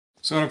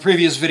So in a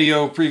previous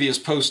video, previous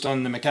post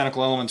on the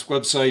Mechanical Elements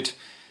website,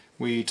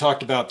 we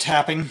talked about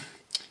tapping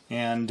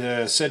and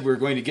said we were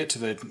going to get to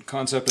the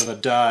concept of a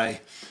die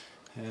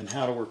and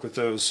how to work with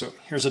those. So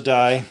here's a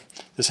die.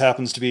 This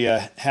happens to be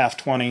a half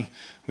 20.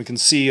 We can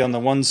see on the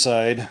one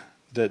side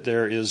that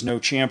there is no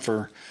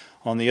chamfer.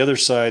 On the other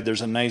side there's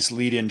a nice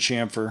lead-in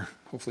chamfer.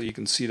 Hopefully you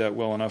can see that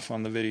well enough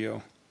on the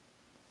video.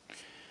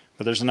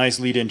 But there's a nice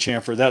lead-in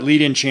chamfer. That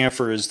lead-in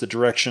chamfer is the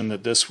direction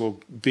that this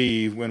will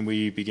be when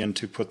we begin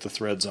to put the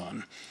threads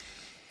on.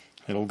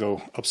 It'll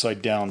go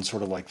upside down,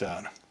 sort of like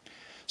that.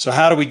 So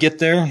how do we get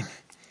there?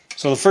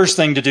 So the first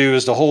thing to do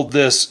is to hold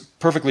this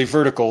perfectly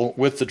vertical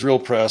with the drill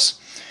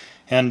press.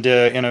 And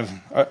in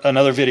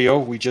another video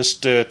we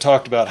just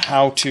talked about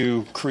how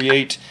to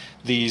create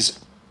these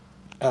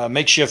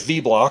makeshift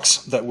V-blocks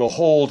that will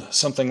hold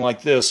something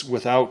like this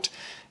without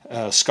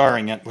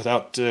scarring it,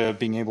 without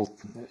being able,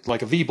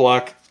 like a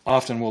V-block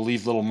often will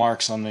leave little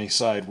marks on the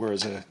side,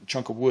 whereas a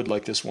chunk of wood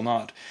like this will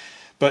not.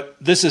 But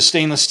this is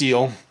stainless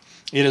steel.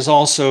 It is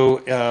also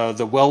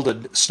the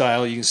welded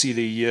style. You can see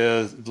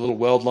the little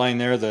weld line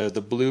there,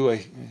 the blue.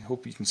 I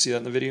hope you can see that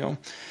in the video.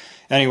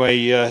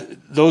 Anyway,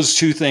 those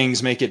two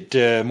things make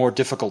it more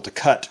difficult to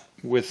cut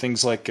with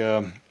things like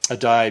a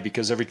die,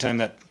 because every time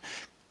that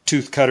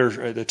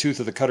the tooth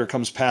of the cutter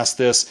comes past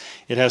this,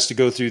 it has to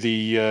go through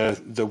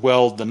the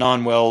weld, the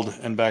non-weld,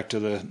 and back to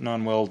the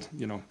non-weld,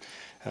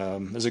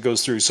 as it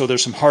goes through. So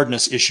there's some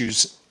hardness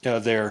issues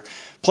there.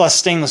 Plus,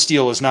 stainless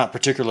steel is not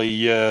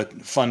particularly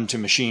fun to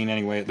machine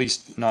anyway, at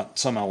least not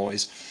some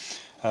alloys.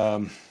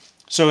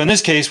 So in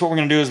this case, what we're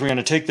going to do is we're going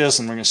to take this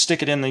and we're going to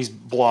stick it in these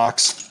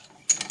blocks.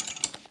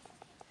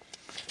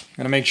 I'm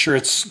going to make sure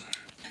it's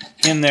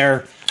in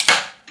there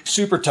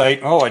super tight.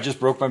 Oh, I just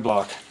broke my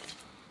block.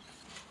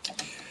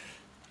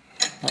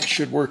 That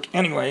should work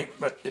anyway,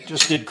 but it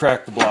just did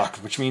crack the block,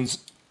 which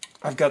means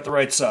I've got the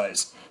right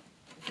size.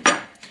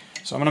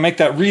 So I'm going to make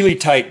that really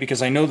tight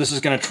because I know this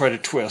is going to try to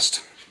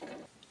twist.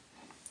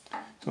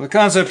 So the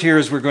concept here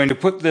is we're going to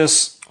put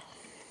this,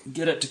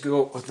 get it to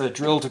go with the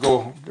drill to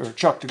go, or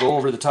chuck to go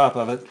over the top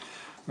of it.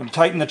 I'm going to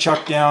tighten the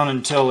chuck down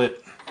until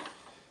it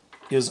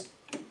is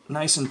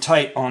nice and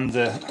tight on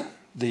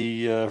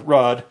the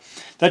rod.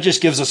 That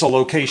just gives us a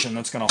location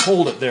that's going to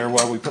hold it there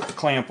while we put the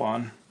clamp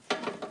on.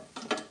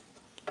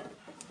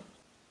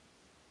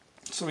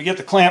 So we get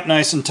the clamp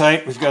nice and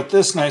tight. We've got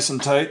this nice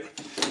and tight.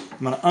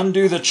 I'm going to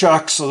undo the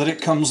chuck so that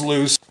it comes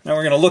loose. Now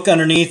we're going to look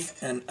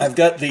underneath, and I've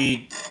got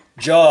the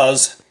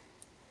jaws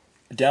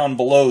down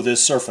below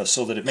this surface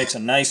so that it makes a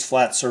nice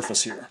flat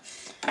surface here.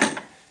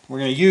 We're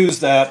going to use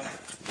that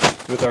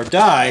with our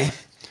die.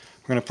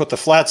 We're going to put the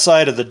flat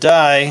side of the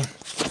die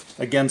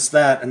against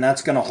that, and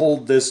that's going to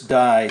hold this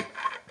die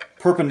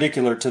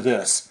perpendicular to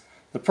this.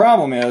 The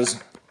problem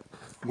is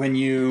when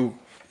you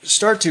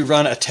start to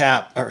run a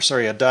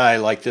die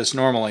like this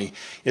normally,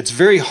 it's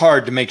very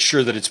hard to make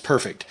sure that it's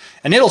perfect.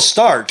 And it'll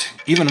start,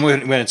 even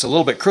when it's a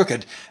little bit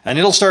crooked, and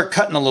it'll start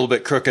cutting a little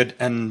bit crooked,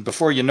 and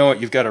before you know it,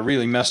 you've got a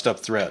really messed up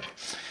thread.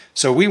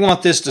 So we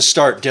want this to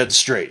start dead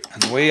straight.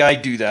 And the way I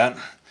do that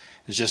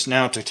is just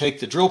now to take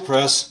the drill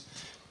press,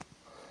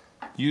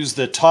 use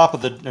the top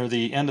of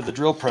the end of the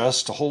drill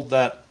press to hold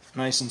that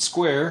nice and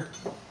square.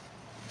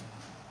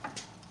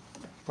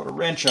 Put a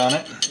wrench on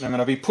it, and I'm going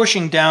to be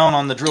pushing down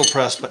on the drill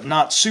press, but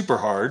not super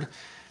hard.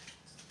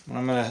 And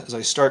I'm going to, as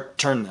I start,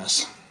 turn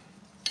this.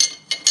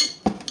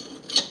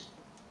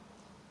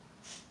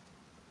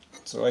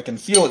 So I can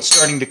feel it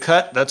starting to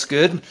cut. That's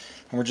good. And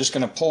we're just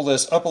going to pull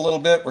this up a little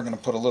bit. We're going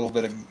to put a little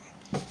bit of,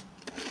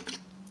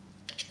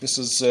 this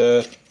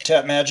is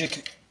Tap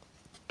Magic.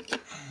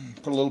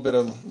 Put a little bit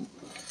of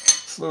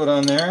fluid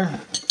on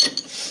there,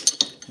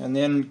 and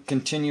then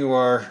continue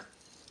our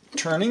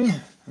turning.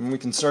 And we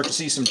can start to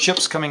see some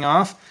chips coming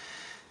off.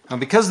 Now,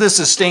 because this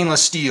is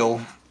stainless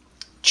steel,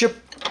 chip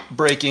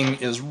breaking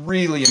is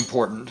really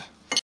important.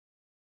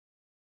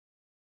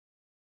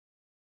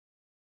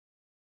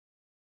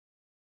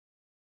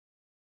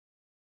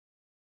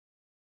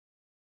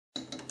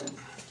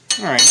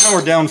 Alright, now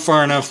we're down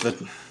far enough that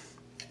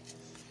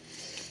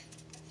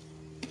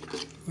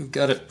we've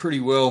got it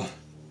pretty well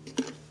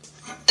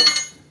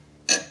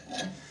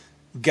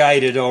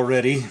guided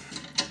already,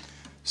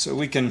 so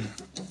we can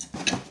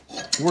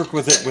work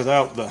with it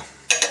without the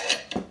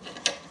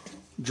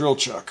drill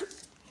chuck.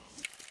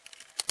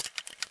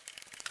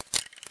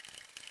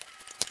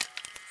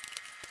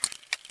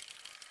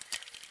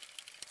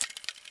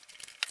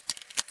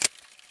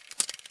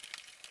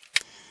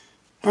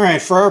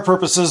 Alright, for our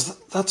purposes,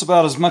 that's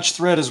about as much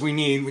thread as we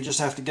need. We just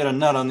have to get a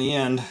nut on the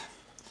end.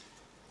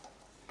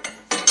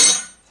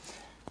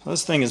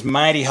 This thing is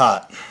mighty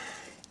hot.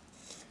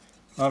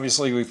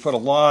 Obviously, we've put a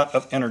lot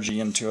of energy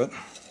into it.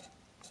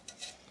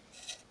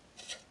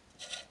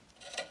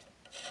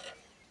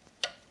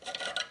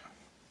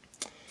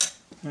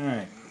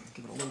 Alright,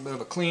 give it a little bit of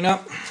a clean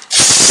up.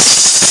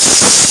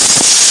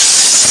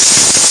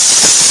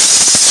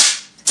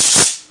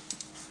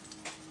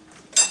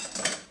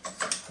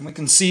 And we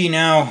can see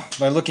now,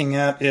 by looking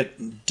at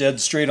it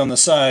dead straight on the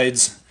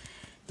sides,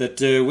 that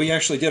we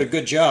actually did a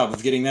good job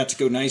of getting that to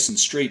go nice and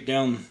straight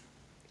down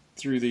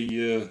through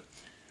the,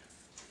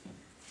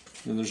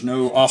 there's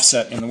no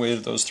offset in the way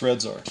that those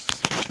threads are.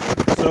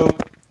 So,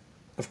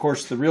 of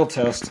course, the real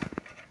test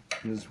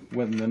is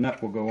when the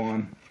nut will go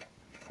on.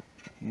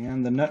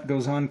 And the nut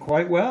goes on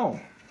quite well.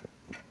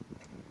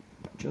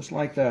 Just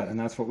like that, and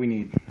that's what we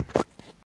need.